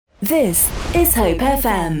This is Hope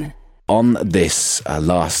FM. On this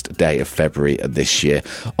last day of February this year,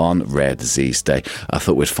 on Rare Disease Day, I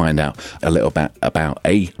thought we'd find out a little bit about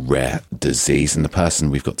a rare disease, and the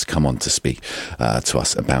person we've got to come on to speak to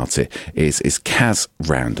us about it is Kaz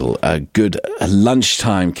Randall. Good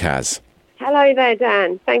lunchtime, Kaz. Hello there,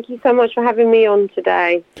 Dan. Thank you so much for having me on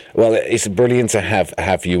today. Well, it's brilliant to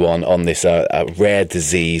have you on this Rare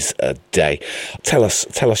Disease Day. Tell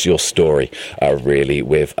us your story, really,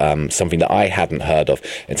 with something that I hadn't heard of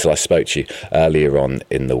until I spoke to you earlier on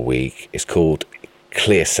in the week. It's called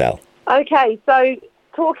clear cell. Okay, so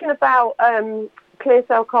talking about clear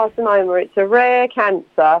cell carcinoma, it's a rare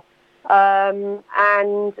cancer,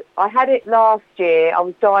 and I had it last year. I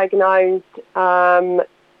was diagnosed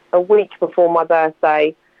a week before my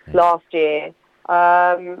birthday last year,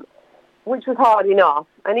 which was hard enough.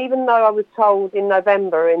 And even though I was told in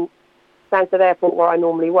November in Stansted Airport, where I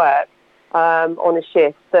normally work, on a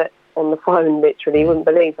shift, that on the phone, literally, you wouldn't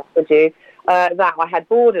believe that, would you, that I had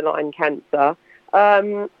borderline cancer,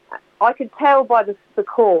 I could tell by the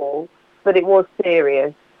call that it was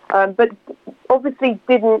serious, but obviously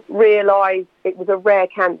didn't realise it was a rare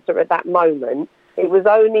cancer at that moment. It was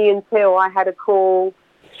only until I had a call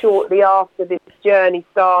shortly after this journey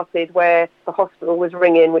started, where the hospital was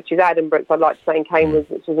ringing, which is Addenbrooke's, I'd like to say, in Cambridge,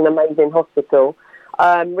 which is an amazing hospital,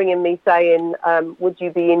 ringing me saying, would you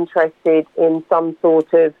be interested in some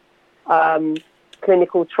sort of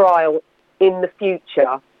clinical trial in the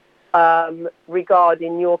future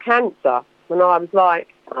regarding your cancer? And I was like,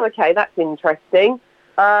 oh, okay, that's interesting.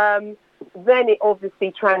 Then it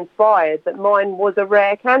obviously transpired that mine was a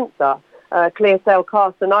rare cancer, clear cell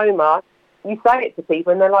carcinoma. You say it to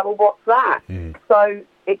people and they're like, well, what's that? So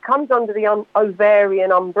it comes under the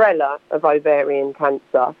ovarian umbrella of ovarian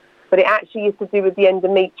cancer, but it actually is to do with the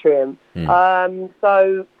endometrium.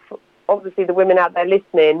 So obviously the women out there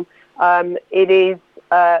listening, it is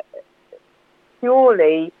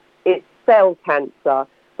purely, it's cell cancer.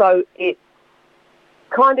 So it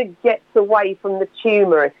kind of gets away from the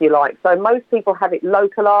tumour, if you like. So most people have it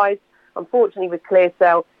localised. Unfortunately, with clear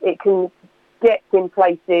cell, it can get in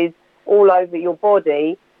places all over your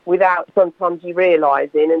body without sometimes you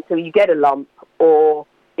realising, until you get a lump, or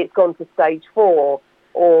it's gone to stage 4,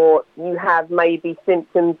 or you have maybe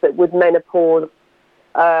symptoms that would mask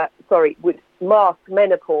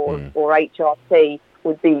menopause, or HRT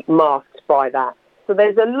would be masked by that. So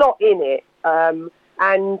there's a lot in it,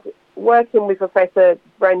 and working with Professor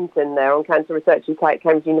Brenton there on Cancer Research UK at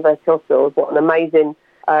Cambridge University Hospital, what an amazing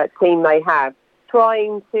team they have,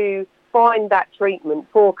 trying to find that treatment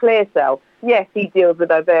for clear cell. Yes, he deals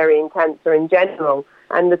with ovarian cancer in general,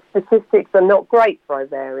 and the statistics are not great for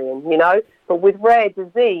ovarian, but with rare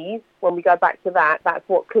disease, when we go back to that, that's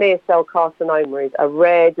what clear cell carcinoma is, a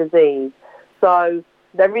rare disease. So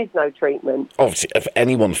there is no treatment. Obviously, if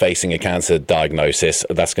anyone facing a cancer diagnosis,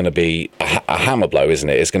 that's going to be a hammer blow, isn't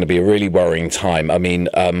it? It's going to be a really worrying time. I mean,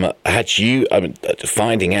 had you,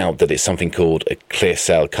 finding out that it's something called a clear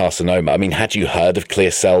cell carcinoma, I mean, had you heard of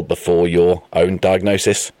clear cell before your own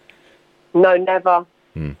diagnosis? No, never.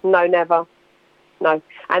 No, never. No.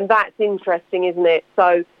 And that's interesting, isn't it?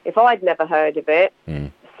 So if I'd never heard of it,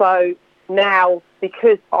 so now,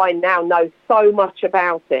 because I now know so much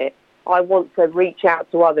about it, I want to reach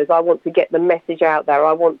out to others. I want to get the message out there.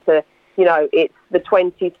 I want to, it's the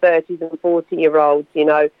 20s, 30s and 40-year-olds,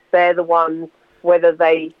 they're the ones, whether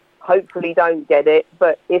they hopefully don't get it,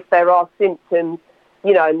 but if there are symptoms,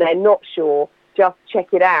 and they're not sure, just check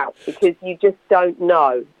it out, because you just don't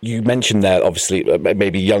know. You mentioned there, obviously,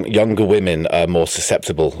 maybe younger women are more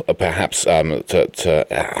susceptible, perhaps, to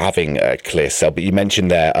having a clear cell. But you mentioned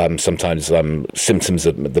there sometimes symptoms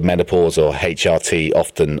of the menopause or HRT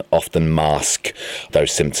often mask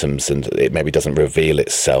those symptoms, and it maybe doesn't reveal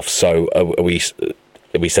itself. So are we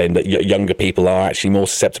saying that younger people are actually more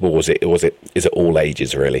susceptible, or is it all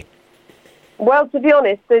ages, really? Well, to be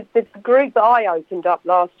honest, the group that I opened up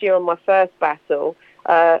last year on my first battle,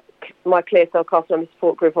 my clear cell carcinoma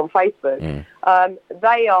support group on Facebook,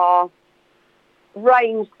 they are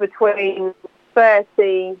ranged between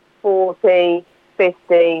 30, 40,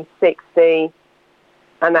 50, 60,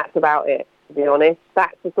 and that's about it, to be honest.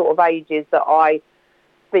 That's the sort of ages that I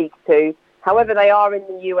speak to. However, they are in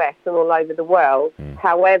the US and all over the world.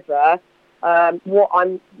 However, what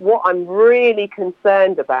I'm really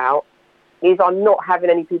concerned about is I'm not having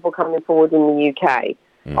any people coming forward in the UK.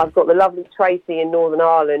 I've got the lovely Tracy in Northern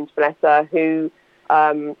Ireland, bless her, who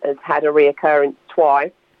has had a reoccurrence twice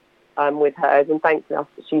with hers, and thankfully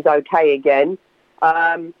she's okay again.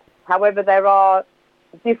 However, there are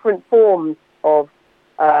different forms of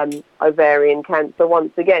ovarian cancer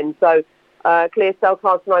once again. So clear cell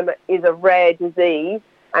carcinoma is a rare disease,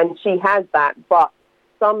 and she has that, but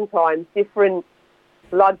sometimes different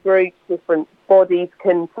blood groups, different bodies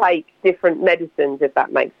can take different medicines, if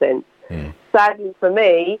that makes sense. Sadly for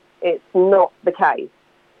me, it's not the case.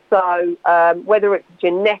 So whether it's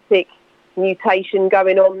genetic mutation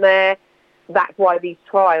going on there, that's why these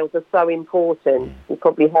trials are so important. You've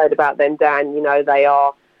probably heard about them, Dan. You know,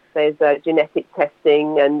 there's genetic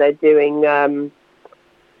testing, and they're doing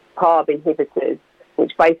PARP inhibitors,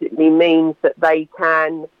 which basically means that they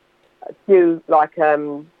can do like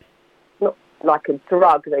not like a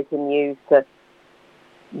drug they can use to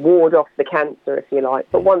ward off the cancer, if you like.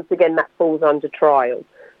 But once again, that falls under trials.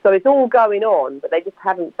 So it's all going on, but they just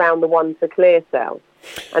haven't found the one for clear cell.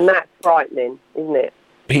 And that's frightening, isn't it?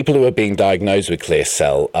 People who are being diagnosed with clear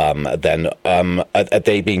cell, are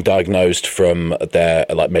they being diagnosed from their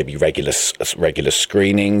maybe regular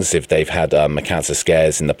screenings if they've had cancer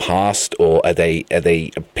scares in the past, or are they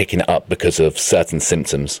picking it up because of certain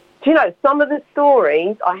symptoms? Do you know, some of the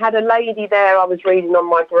stories, I had a lady there I was reading on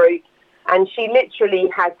my group, and she literally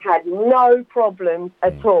has had no problems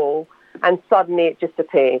at all, and suddenly it just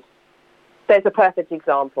appeared. There's a perfect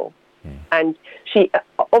example. And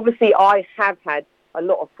obviously I have had a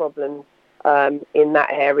lot of problems in that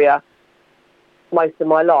area most of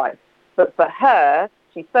my life. But for her,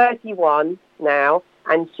 she's 31 now,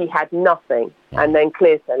 and she had nothing, and then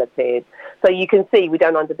clear cell appeared. So you can see we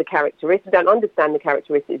don't understand the characteristics, we don't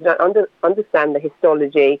understand the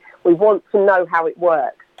histology. We want to know how it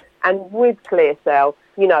works. And with clear cell,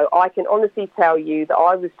 you know, I can honestly tell you that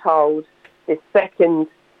I was told this second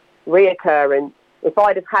reoccurrence, if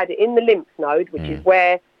I'd have had it in the lymph node, which is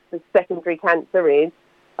where the secondary cancer is,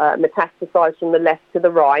 metastasised from the left to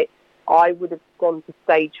the right, I would have gone to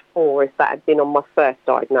stage 4 if that had been on my first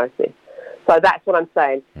diagnosis. So that's what I'm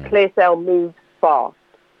saying. Clear cell moves fast.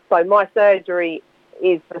 So my surgery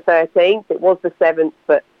is the 13th. It was the 7th,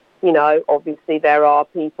 but, you know, obviously there are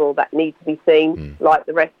people that need to be seen like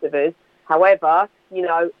the rest of us. However, you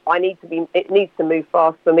know, it needs to move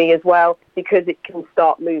fast for me as well, because it can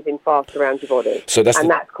start moving fast around your body. So that's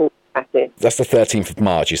called acid. That's the 13th of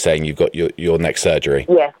March, you're saying you've got your next surgery?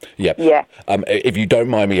 Yes. Yep. Yeah. If you don't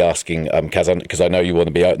mind me asking, Kaz, because I know you want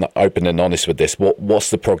to be open and honest with this,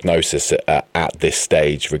 what's the prognosis at this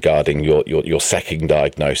stage regarding your second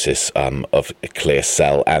diagnosis of clear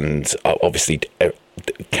cell? And obviously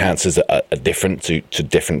cancers are different to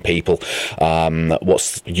different people.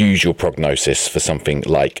 What's the usual prognosis for something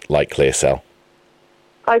like clear cell?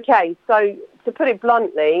 Okay, so to put it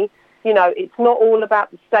bluntly, you know, it's not all about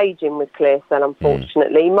the staging with clear cell,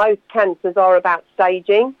 unfortunately. Most cancers are about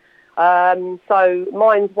staging. So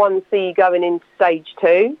mine's 1C going into stage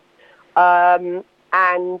 2.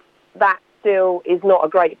 And that still is not a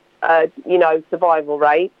great, survival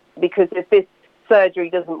rate, because if this surgery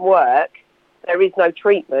doesn't work, there is no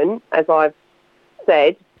treatment, as I've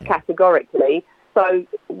said, categorically. So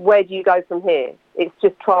where do you go from here? It's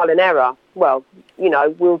just trial and error. Well, you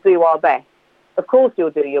know, we'll do our best. Of course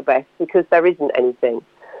you'll do your best, because there isn't anything.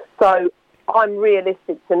 So I'm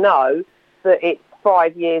realistic to know that it's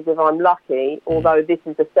 5 years if I'm lucky, although this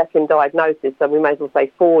is the second diagnosis, so we may as well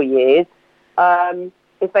say 4 years,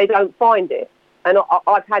 if they don't find it. And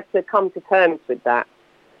I've had to come to terms with that.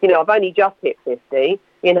 You know, I've only just hit 50,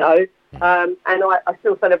 you know, and I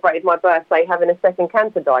still celebrated my birthday having a second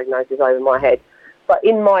cancer diagnosis over my head. But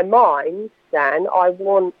in my mind, Dan, I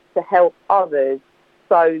want to help others,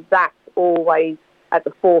 so that's always at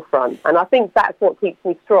the forefront. And I think that's what keeps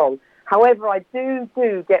me strong. However, I do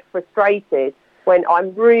get frustrated when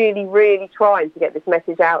I'm really, really trying to get this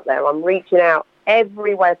message out there. I'm reaching out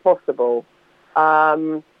everywhere possible.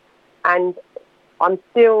 And I'm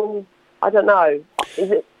still, I don't know.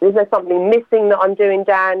 Is there something missing that I'm doing,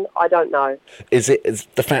 Dan? I don't know. Is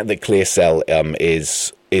the fact that clear cell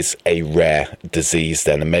is a rare disease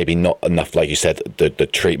then, and maybe not enough, like you said, the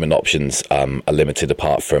treatment options are limited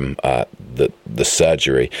apart from the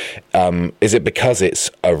surgery. Is it because it's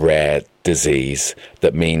a rare disease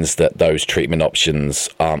that means that those treatment options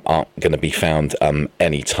aren't going to be found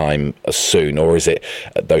anytime soon, or is it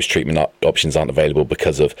those treatment options aren't available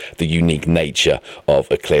because of the unique nature of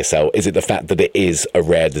a clear cell? Is it the fact that it is a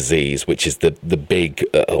rare disease, which is the big,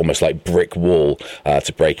 almost like brick wall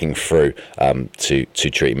to breaking through to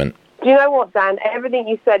treatment? Do you know what, Dan? Everything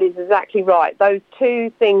you said is exactly right. Those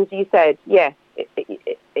two things you said, yes,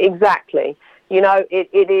 exactly. You know,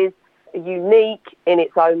 it is unique in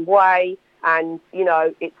its own way, and, you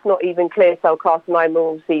know, it's not even clear cell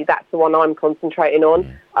carcinoma, obviously that's the one I'm concentrating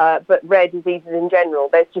on, but rare diseases in general,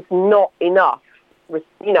 there's just not enough,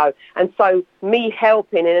 you know, and so me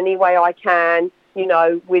helping in any way I can,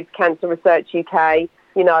 with Cancer Research UK.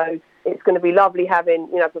 It's going to be lovely having,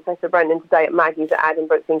 Professor Brenton today at Maggie's at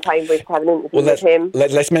Addenbrooke's in Cambridge to have an interview with him.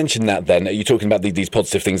 Let's mention that then. Are you talking about these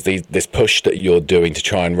positive things, this push that you're doing to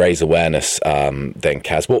try and raise awareness then,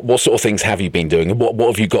 Kaz? What sort of things have you been doing, and what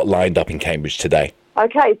have you got lined up in Cambridge today?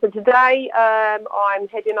 Okay, so today I'm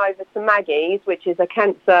heading over to Maggie's, which is a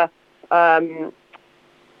cancer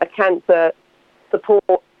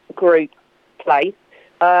support group place,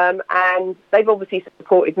 and they've obviously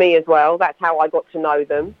supported me as well. That's how I got to know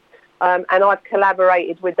them. And I've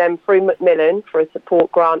collaborated with them through Macmillan for a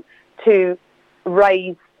support grant to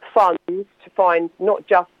raise funds to find not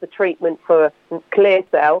just the treatment for clear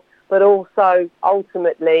cell, but also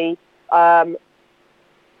ultimately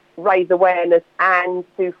raise awareness and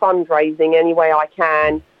do fundraising any way I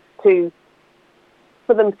can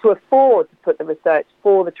for them to afford to put the research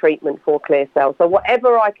for the treatment for clear cell. So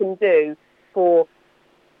whatever I can do to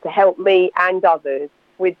help me and others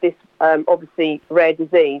with this obviously rare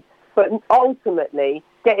disease, but ultimately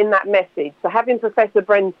getting that message. So having Professor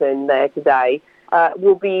Brenton there today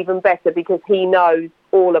will be even better because he knows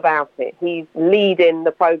all about it. He's leading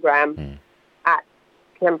the programme at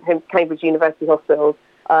Cambridge University Hospitals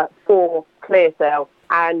for clear cell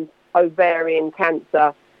and ovarian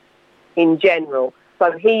cancer in general.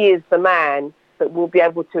 So he is the man that will be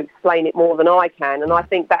able to explain it more than I can. And I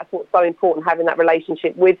think that's what's so important, having that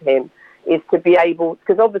relationship with him, is to be able,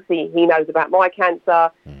 because obviously he knows about my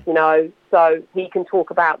cancer, so he can talk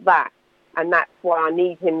about that. And that's why I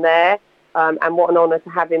need him there. And what an honour to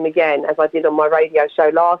have him again, as I did on my radio show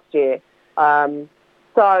last year.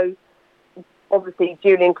 So obviously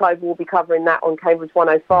Julian Clover will be covering that on Cambridge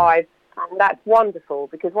 105. And that's wonderful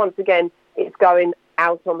because, once again, it's going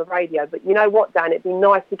out on the radio. But you know what, Dan? It'd be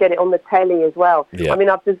nice to get it on the telly as well. Yeah. I mean,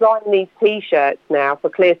 I've designed these T-shirts now for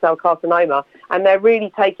clear cell carcinoma, and they're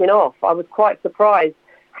really taking off. I was quite surprised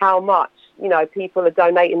how much, people are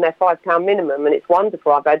donating their £5 minimum, and it's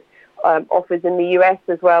wonderful. I've had offers in the US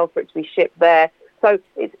as well for it to be shipped there. So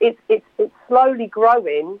it's slowly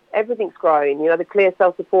growing. Everything's growing. The clear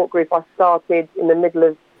cell support group I started in the middle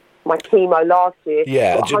of my chemo last year.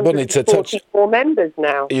 Yeah, I wanted to touch 4 members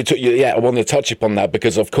now. I wanted to touch upon that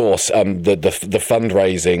because, of course, the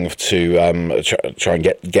fundraising to try and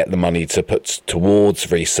get the money to put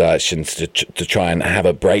towards research and to try and have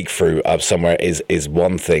a breakthrough somewhere is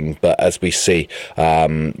one thing. But as we see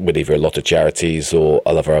with either a lot of charities or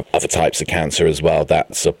other types of cancer as well,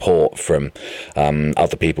 that support from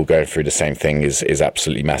other people going through the same thing is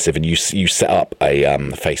absolutely massive. And you set up a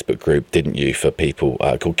Facebook group, didn't you, for people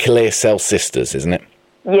called Clear Cell Sisters, isn't it?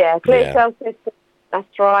 Yeah, Clear Cell Sisters.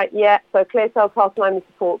 That's right. Yeah, so Clear Cell Carcinoma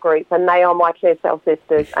Support Group, and they are my Clear Cell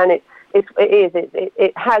Sisters, and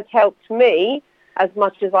it has helped me as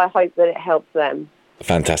much as I hope that it helps them.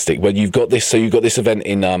 Fantastic. Well, you've got this event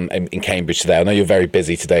in Cambridge today. I know you're very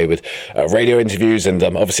busy today with radio interviews and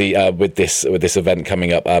obviously with this event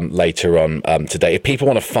coming up later on today. If people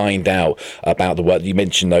want to find out about the work, you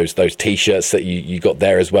mentioned those T-shirts that you got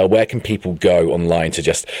there as well. Where can people go online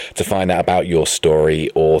to find out about your story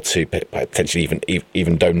or to potentially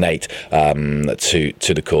even donate to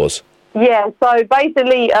the cause? Yeah. So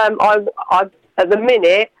basically, I at the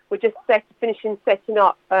minute, we're just finishing setting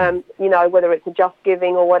up, whether it's a Just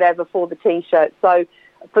Giving or whatever for the T-shirt. So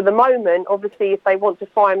for the moment, obviously, if they want to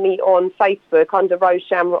find me on Facebook under Rose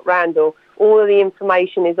Shamrock Randall, all of the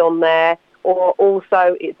information is on there. Or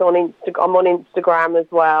also, it's on I'm on Instagram as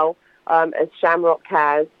well as Shamrock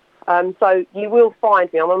Kaz. So you will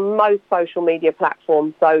find me. I'm on most social media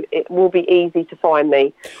platforms, so it will be easy to find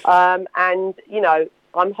me. And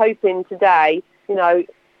I'm hoping today,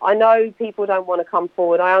 I know people don't want to come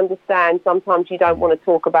forward. I understand sometimes you don't want to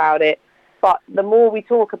talk about it. But the more we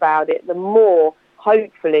talk about it, the more,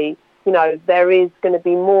 hopefully, there is going to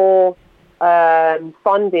be more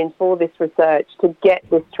funding for this research to get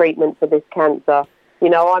this treatment for this cancer.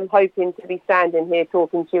 I'm hoping to be standing here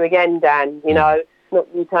talking to you again, Dan, not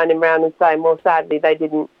you turning around and saying, well, sadly,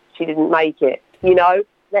 she didn't make it.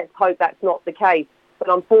 Let's hope that's not the case. But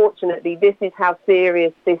unfortunately, this is how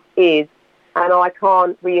serious this is. And I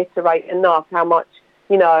can't reiterate enough how much,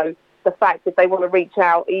 the fact that they want to reach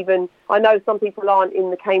out. Even, I know some people aren't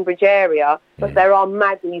in the Cambridge area, but there are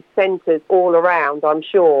Maggie's centres all around, I'm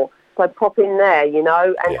sure. So pop in there,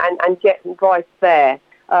 and get advice there.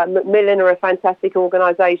 Macmillan are a fantastic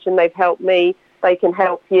organisation. They've helped me. They can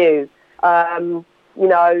help you. So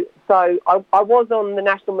I was on the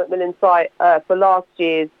National Macmillan site for last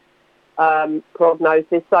year's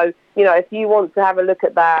prognosis. So, if you want to have a look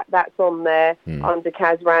at that, that's on there under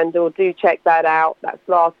Kaz Randall. Do check that out. That's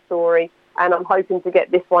last story. And I'm hoping to get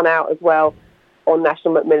this one out as well on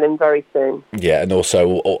National Macmillan very soon. Yeah, and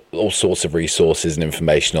also all sorts of resources and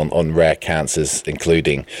information on rare cancers,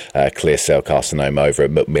 including clear cell carcinoma over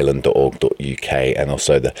at macmillan.org.uk, and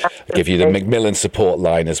also give you the Macmillan support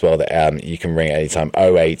line as well that you can ring at any time,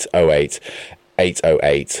 0808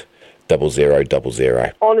 808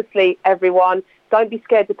 0000. Honestly, everyone, don't be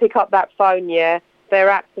scared to pick up that phone, yeah? They're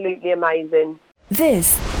absolutely amazing.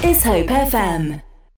 This is Hope FM.